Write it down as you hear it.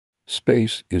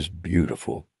Space is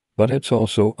beautiful, but it's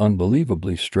also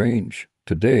unbelievably strange.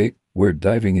 Today, we're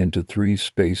diving into 3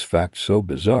 space facts so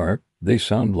bizarre, they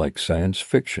sound like science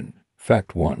fiction.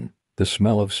 Fact 1. The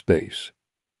smell of space.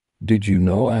 Did you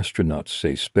know astronauts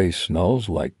say space smells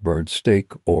like burnt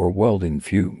steak or welding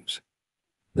fumes?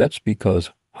 That's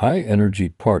because high-energy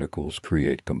particles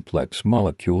create complex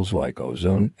molecules like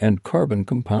ozone and carbon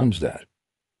compounds that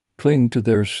cling to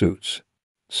their suits.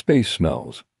 Space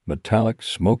smells metallic,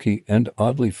 smoky, and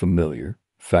oddly familiar.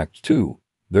 Fact 2.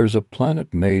 There's a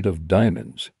planet made of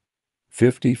diamonds.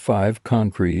 55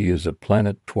 Cancri is a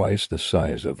planet twice the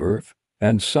size of Earth,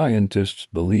 and scientists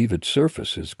believe its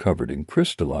surface is covered in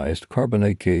crystallized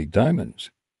carbonate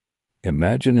diamonds.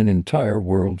 Imagine an entire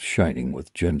world shining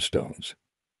with gemstones.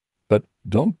 But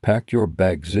don't pack your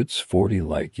bags, it's 40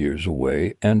 light years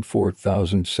away and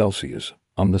 4,000 Celsius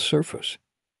on the surface.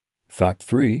 Fact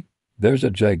 3. There's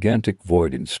a gigantic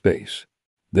void in space.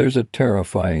 There's a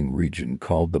terrifying region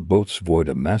called the Boat's Void,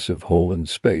 a massive hole in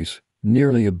space,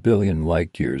 nearly a billion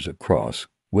light years across,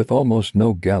 with almost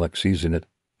no galaxies in it.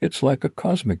 It's like a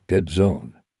cosmic dead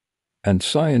zone. And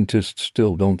scientists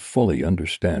still don't fully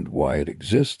understand why it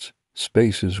exists.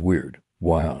 Space is weird,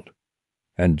 wild,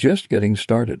 and just getting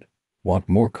started. Want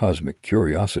more cosmic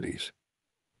curiosities?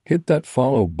 Hit that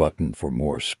follow button for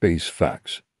more space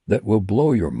facts that will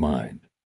blow your mind.